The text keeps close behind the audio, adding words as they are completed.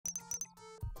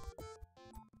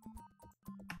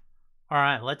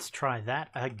Alright, let's try that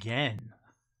again.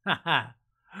 Haha.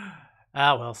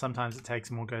 Well, sometimes it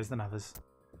takes more goes than others.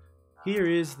 Here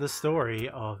is the story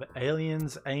of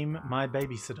Aliens Aim My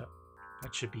Babysitter.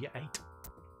 That should be 8.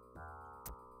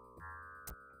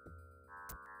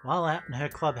 While out in her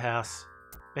clubhouse,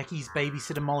 Becky's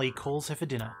babysitter Molly calls her for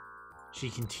dinner. She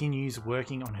continues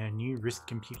working on her new wrist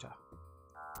computer.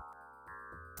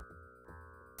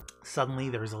 Suddenly,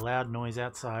 there is a loud noise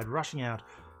outside. Rushing out,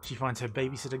 she finds her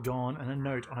babysitter gone and a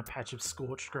note on a patch of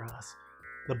scorched grass.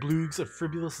 The Bloogs of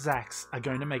Fribbulus Xax are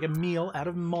going to make a meal out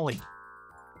of Molly.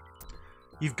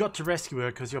 You've got to rescue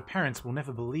her because your parents will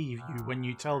never believe you when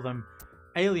you tell them,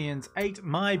 aliens ate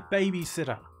my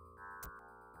babysitter.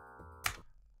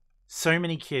 So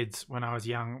many kids when I was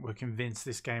young were convinced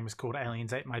this game was called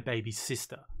Aliens Ate My Baby's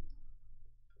Sister,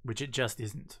 which it just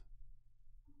isn't.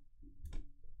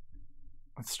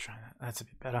 Let's try that. That's a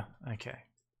bit better. Okay.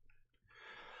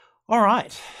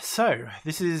 Alright, so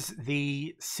this is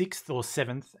the 6th or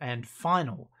 7th and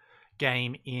final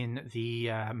game in the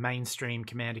mainstream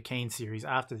Commander Keen series.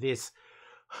 After this,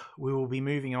 we will be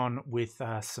moving on with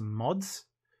some mods,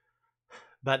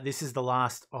 but this is the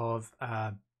last of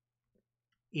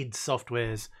id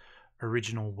Software's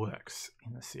original works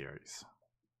in the series.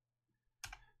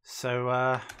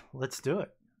 So let's do it.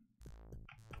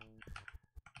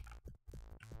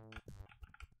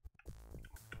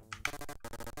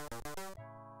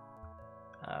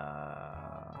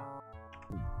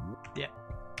 Yeah,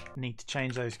 need to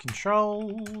change those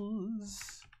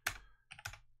controls.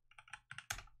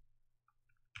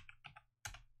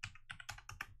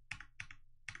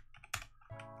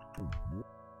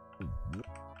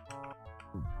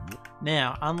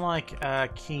 Now, unlike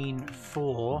Keen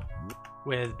 4,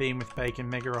 where the Beam with Bacon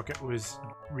Mega Rocket was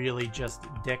really just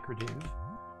decorative,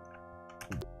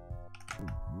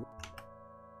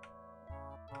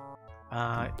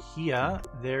 here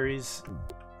there is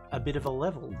a bit of a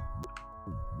level,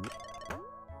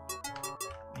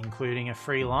 including a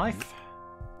free life,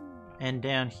 and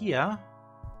down here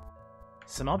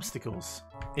some obstacles.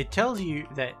 It tells you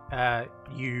that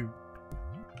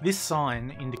this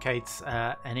sign indicates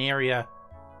an area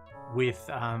with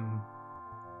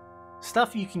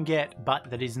stuff you can get, but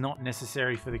that is not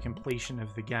necessary for the completion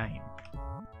of the game.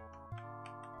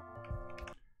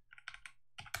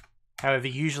 However,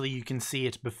 usually you can see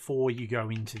it before you go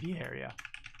into the area.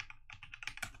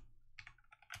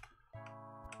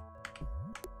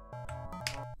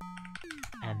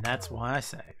 And that's why I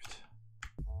saved.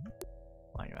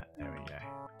 Like that. There we go.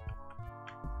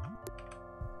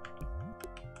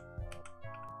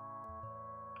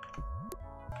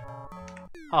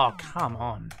 Oh, come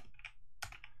on.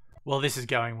 Well, this is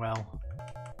going well.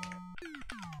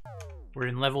 We're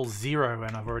in level 0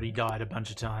 and I've already died a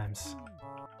bunch of times.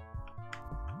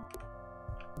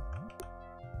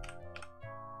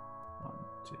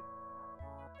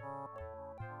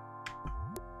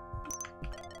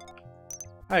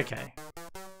 Okay.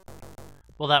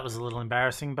 Well, that was a little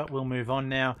embarrassing, but we'll move on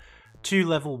now to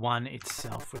level 1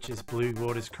 itself, which is Blue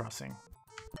Waters Crossing.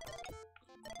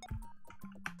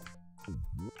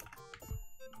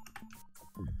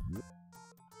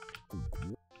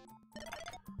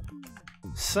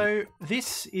 So,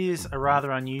 this is a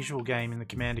rather unusual game in the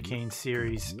Commander Keen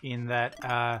series in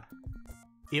that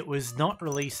it was not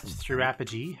released through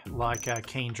Apogee, like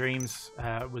Keen Dreams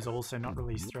was also not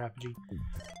released through Apogee.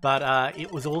 But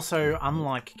it was also,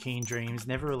 unlike Keen Dreams,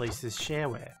 never released as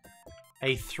shareware.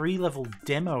 A 3-level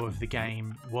demo of the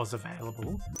game was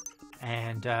available,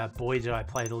 and boy did I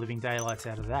play the living daylights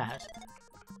out of that.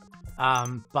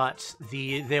 But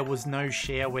there was no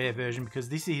shareware version because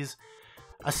this is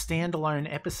a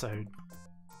standalone episode.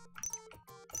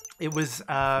 It was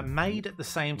made at the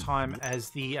same time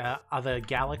as the other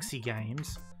Galaxy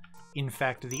games. In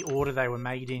fact, the order they were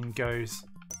made in goes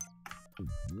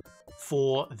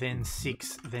 4, then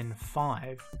 6, then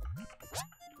 5.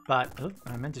 But, oh,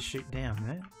 I meant to shoot down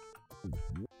there.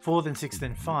 4, then 6,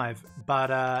 then 5.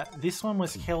 But this one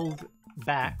was held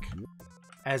back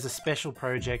as a special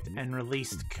project and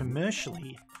released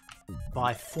commercially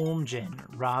by FormGen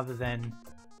rather than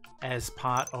as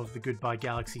part of the Goodbye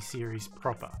Galaxy series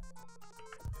proper.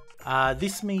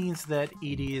 This means that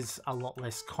it is a lot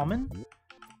less common,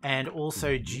 and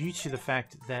also due to the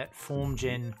fact that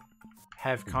FormGen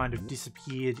have kind of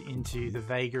disappeared into the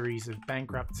vagaries of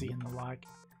bankruptcy and the like,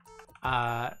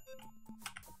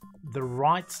 the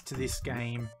rights to this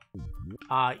game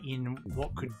are in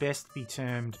what could best be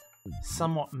termed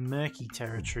somewhat murky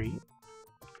territory.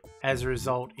 As a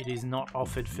result, it is not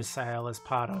offered for sale as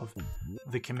part of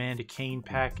the Commander Keen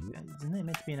pack. Isn't there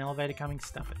meant to be an elevator coming?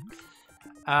 Stuff it.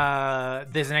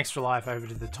 there's an extra life over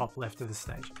to the top left of the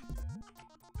stage.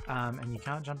 And you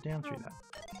can't jump down through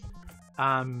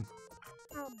that.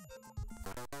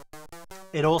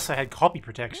 It also had copy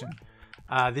protection.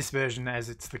 This version, as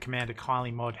it's the Commander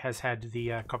Kylie mod, has had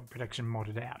the copy protection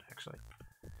modded out, actually.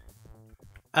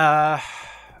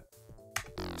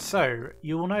 So,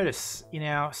 you will notice in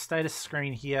our status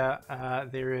screen here,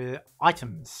 there are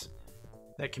items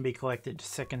that can be collected,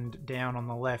 second down on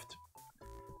the left.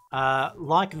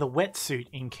 Like the wetsuit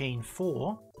in Keen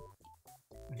 4,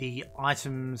 the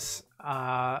items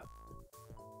are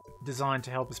designed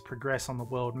to help us progress on the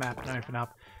world map and open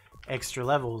up extra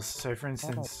levels. So for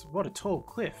instance, what a tall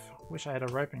cliff. Wish I had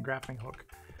a rope and grappling hook.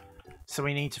 So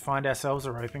we need to find ourselves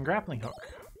a rope and grappling hook.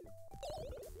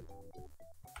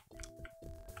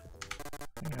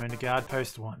 We're going to guard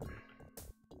post 1.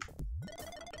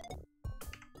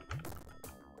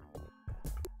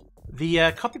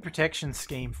 The copy protection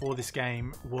scheme for this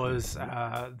game was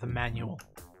the manual,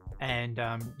 and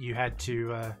you had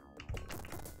to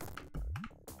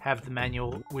have the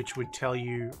manual, which would tell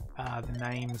you the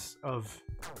names of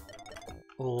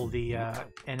all the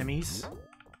enemies,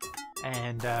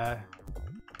 and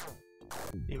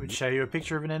it would show you a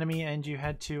picture of an enemy, and you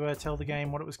had to tell the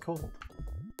game what it was called.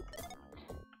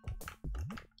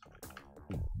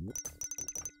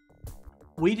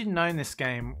 We didn't own this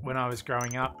game when I was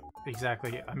growing up,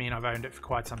 exactly. I mean, I've owned it for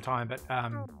quite some time, but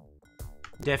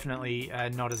definitely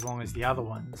not as long as the other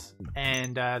ones.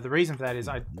 And the reason for that is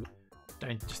I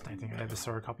just don't think I ever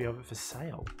saw a copy of it for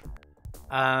sale.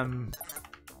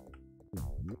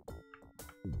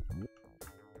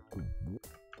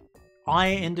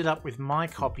 I ended up with my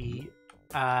copy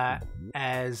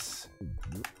as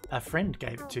a friend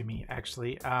gave it to me,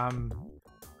 actually,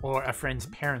 or a friend's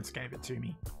parents gave it to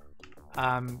me.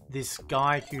 This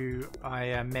guy who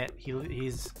I met,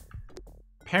 his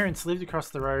parents lived across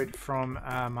the road from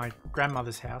my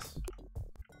grandmother's house,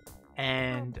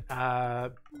 and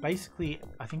basically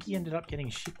I think he ended up getting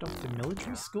shipped off to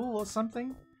military school or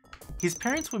something. His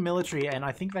parents were military, and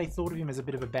I think they thought of him as a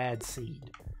bit of a bad seed.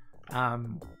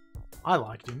 I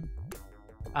liked him,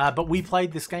 but we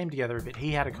played this game together a bit.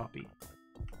 He had a copy,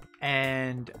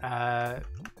 and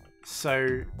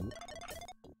so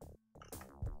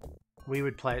we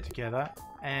would play it together,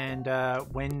 and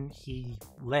when he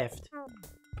left,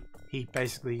 he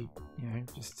basically, you know,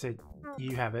 just said,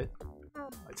 "You have it.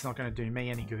 It's not going to do me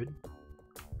any good."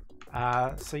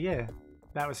 So yeah,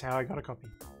 that was how I got a copy.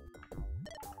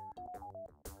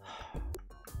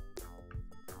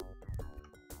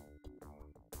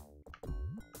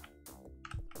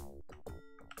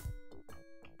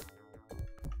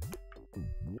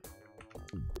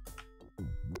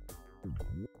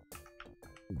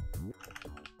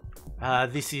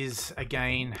 This is,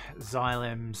 again,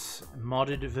 Xylem's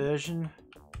modded version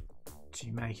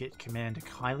to make it Commander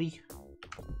Kylie.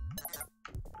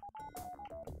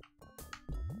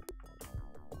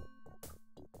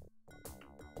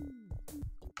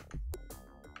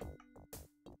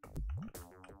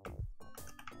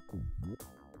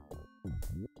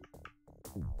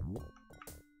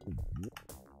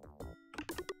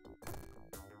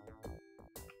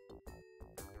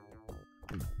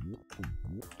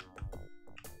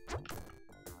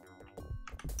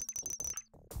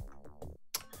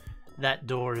 That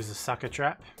door is a sucker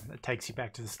trap that takes you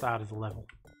back to the start of the level.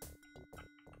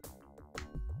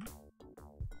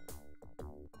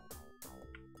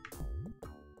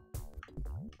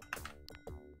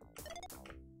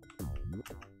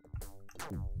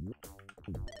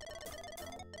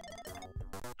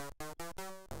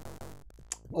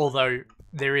 Although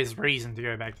there is reason to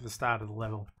go back to the start of the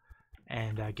level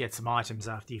and get some items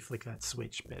after you flick that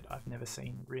switch, but I've never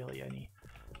seen really any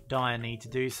dire need to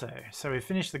do so. So we've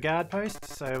finished the guard post,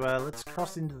 so let's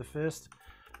cross into the first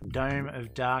Dome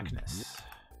of Darkness,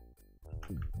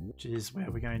 which is where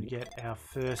we're going to get our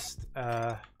first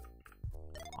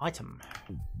item.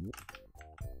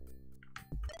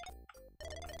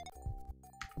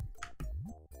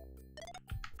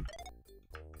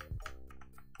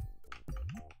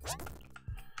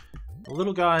 The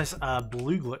little guys are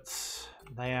Blooglets.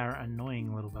 They are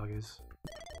annoying little buggers.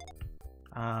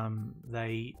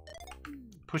 They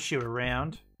push you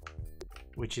around,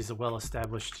 which is a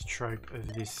well-established trope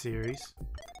of this series,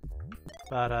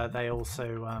 but they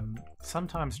also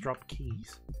sometimes drop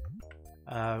keys,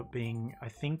 being, I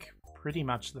think, pretty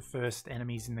much the first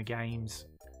enemies in the games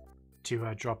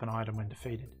to drop an item when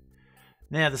defeated.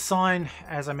 Now, the sign,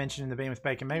 as I mentioned in the Bean with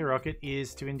Bacon Mega Rocket,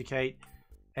 is to indicate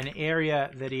an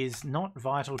area that is not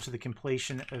vital to the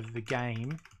completion of the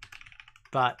game,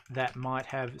 but that might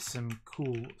have some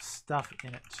cool stuff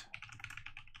in it.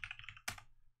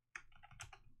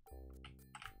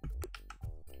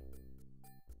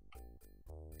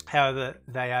 However,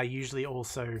 they are usually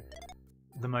also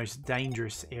the most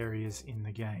dangerous areas in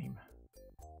the game.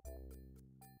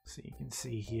 So you can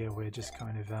see here we're just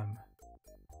kind of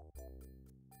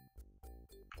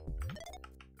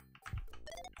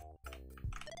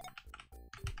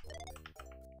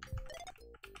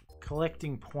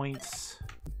collecting points,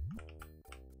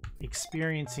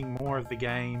 experiencing more of the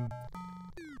game,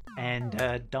 and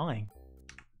dying.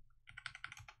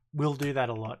 We'll do that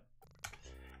a lot.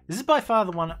 This is by far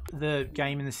the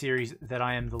game in the series that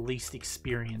I am the least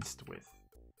experienced with.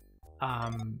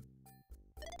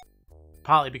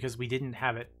 Partly because we didn't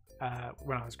have it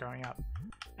when I was growing up.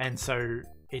 And so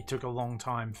it took a long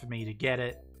time for me to get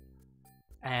it.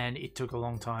 And it took a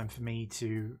long time for me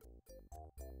to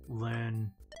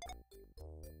learn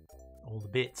all the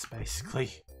bits,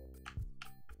 basically.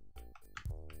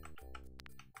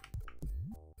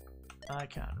 I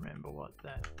can't remember what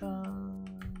that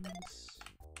does.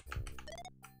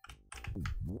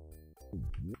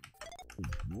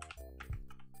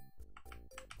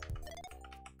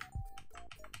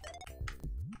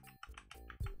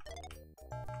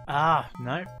 Ah,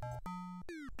 no.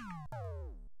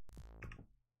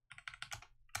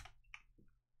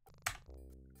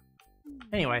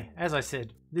 Anyway, as I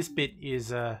said, this bit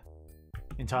is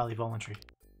entirely voluntary.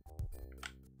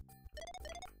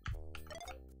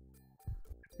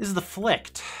 This is the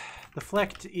Flect. The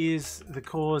Flect is the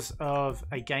cause of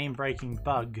a game-breaking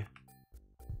bug.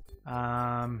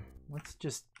 Let's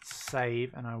just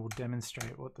save and I will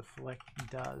demonstrate what the Flect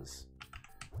does.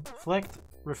 Flect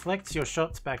reflects your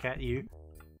shots back at you,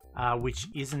 which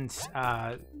isn't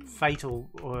fatal,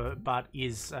 but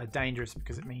is dangerous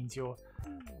because it means you're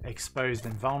exposed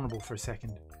and vulnerable for a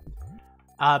second.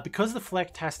 Because the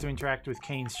Flect has to interact with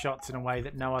Keen's shots in a way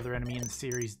that no other enemy in the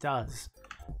series does,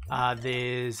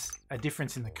 there's a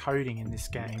difference in the coding in this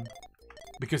game,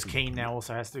 because Keen now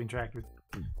also has to interact with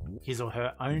his or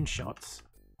her own shots.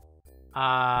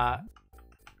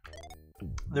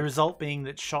 The result being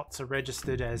that shots are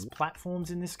registered as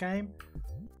platforms in this game,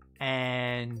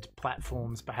 and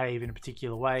platforms behave in a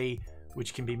particular way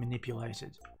which can be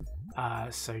manipulated.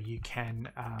 So you can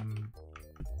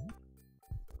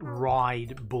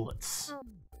ride bullets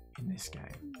in this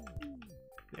game.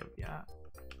 There we are.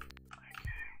 Okay.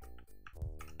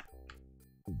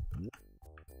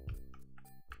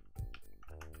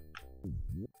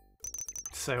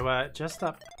 So just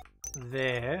up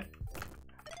there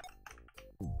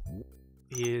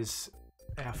is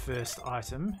our first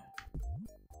item.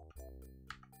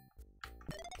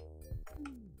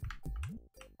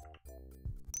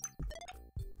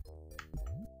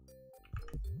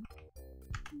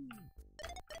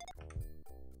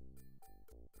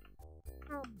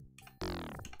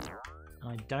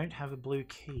 I don't have a blue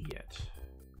key yet.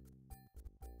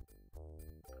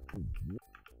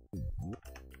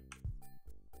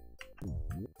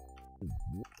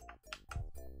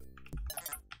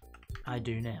 I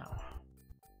do now.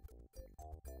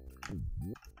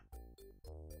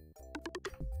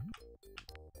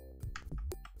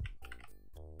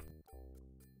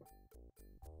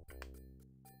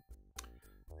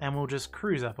 And we'll just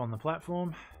cruise up on the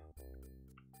platform.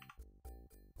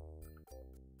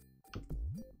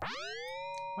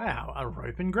 Wow, a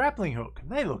rope and grappling hook.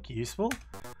 They look useful.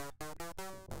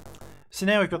 So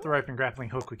now we've got the rope and grappling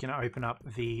hook, we can open up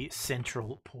the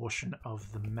central portion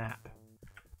of the map.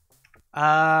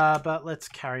 But let's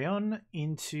carry on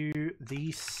into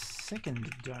the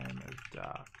second Dome of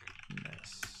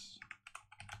Darkness.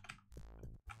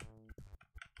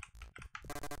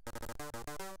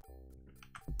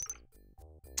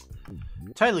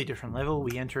 Totally different level,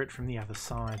 we enter it from the other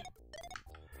side.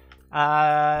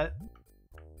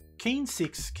 Keen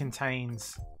 6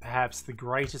 contains perhaps the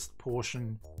greatest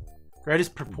proportion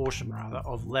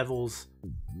of levels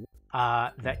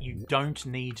that you don't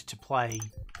need to play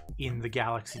in the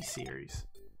Galaxy series.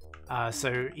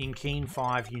 So in Keen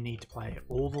 5 you need to play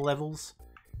all the levels.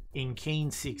 In Keen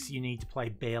 6 you need to play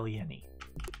barely any.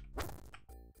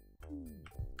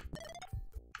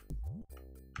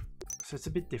 So it's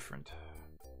a bit different.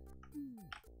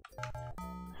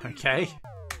 Okay.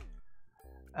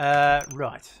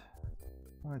 Right.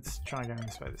 Let's try going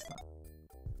this way this time.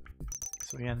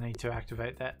 So we're going to need to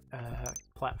activate that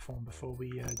platform before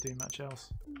we do much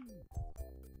else.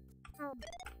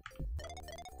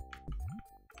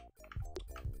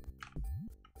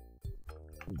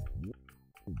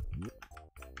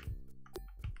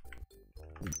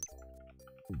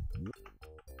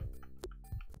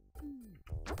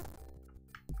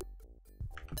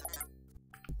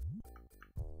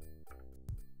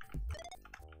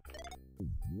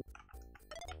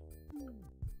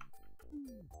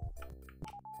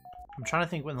 trying to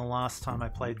think when the last time I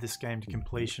played this game to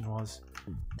completion was.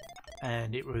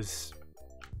 And it was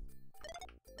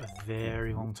a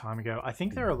very long time ago. I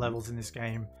think there are levels in this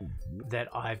game that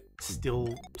I've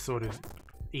still sort of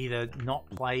either not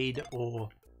played or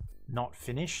not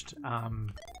finished.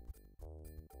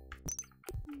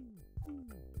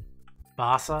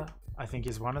 Barca, I think,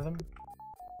 is one of them.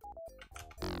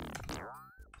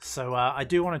 So I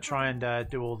do want to try and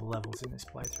do all the levels in this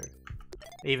playthrough.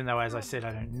 Even though, as I said,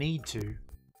 I don't need to.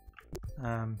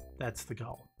 That's the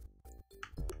goal.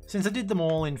 Since I did them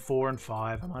all in 4 and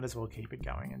 5, I might as well keep it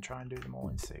going and try and do them all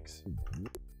in 6.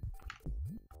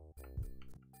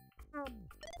 I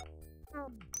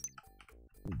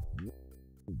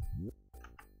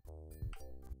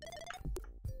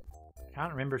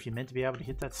can't remember if you're meant to be able to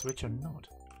hit that switch or not.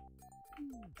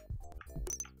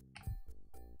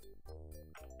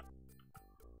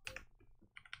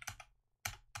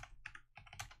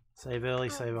 Save early,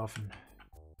 save often.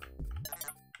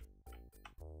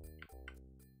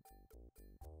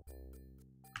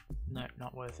 No,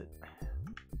 not worth it.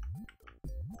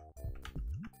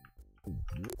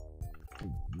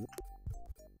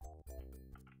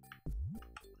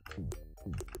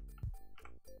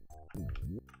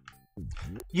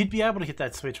 You'd be able to hit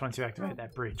that switch once you activate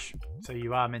that bridge. So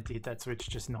you are meant to hit that switch,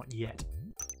 just not yet.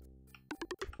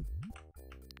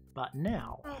 But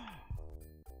now...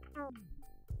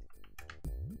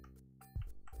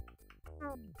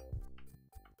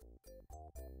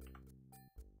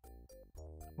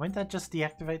 Won't that just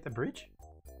deactivate the bridge?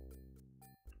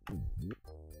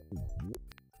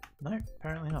 No,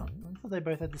 apparently not. I thought they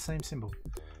both had the same symbol.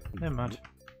 Never mind.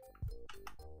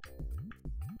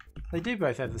 They do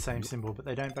both have the same symbol, but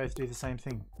they don't both do the same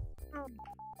thing. I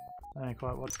don't know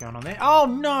quite what's going on there. Oh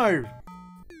no!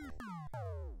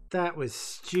 That was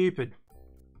stupid.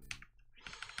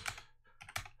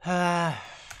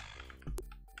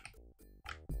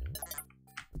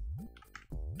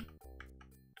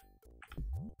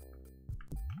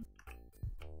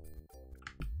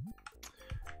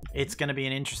 It's going to be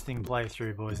an interesting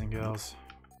playthrough, boys and girls.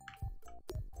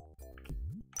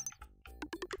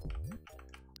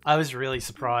 I was really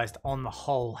surprised on the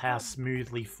whole how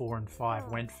smoothly 4 and 5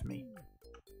 went for me.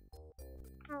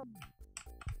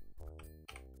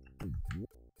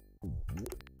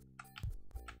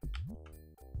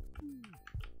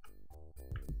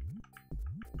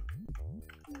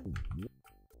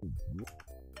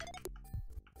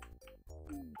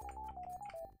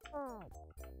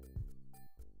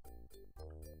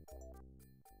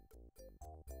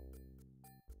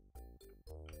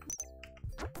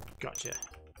 Gotcha.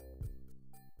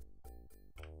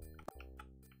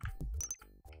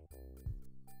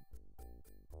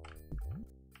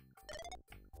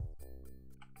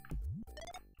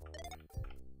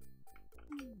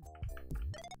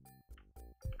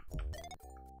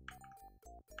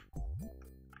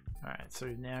 Alright, so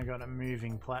we've now got a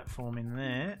moving platform in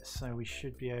there, so we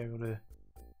should be able to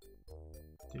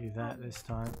do that this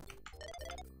time.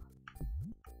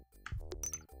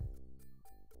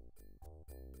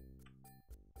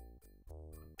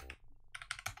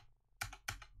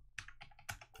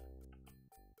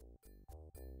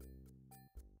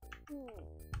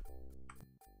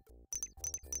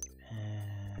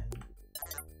 And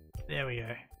there we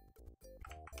go.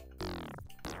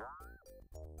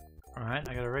 Alright,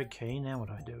 I got a red key, now what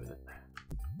do I do with it?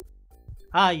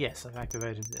 Ah yes, I've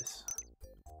activated this.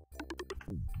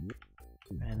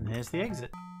 And there's the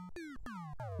exit.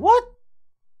 What?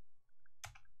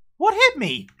 What hit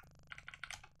me?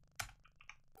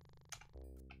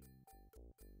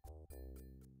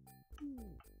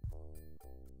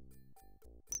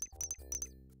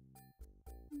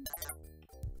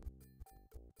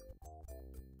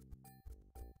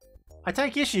 I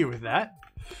take issue with that.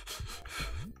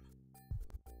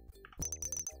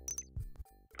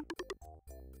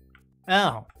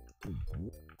 Oh.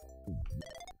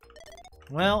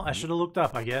 Well, I should have looked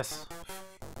up, I guess.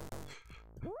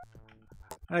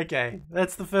 Okay,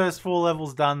 that's the first 4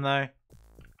 levels done, though.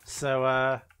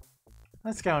 So,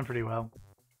 that's going pretty well.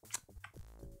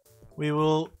 We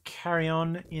will carry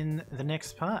on in the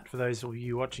next part for those of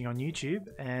you watching on YouTube,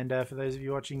 and for those of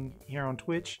you watching here on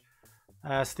Twitch,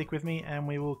 stick with me and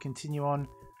we will continue on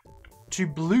to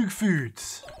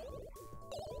Bloogs.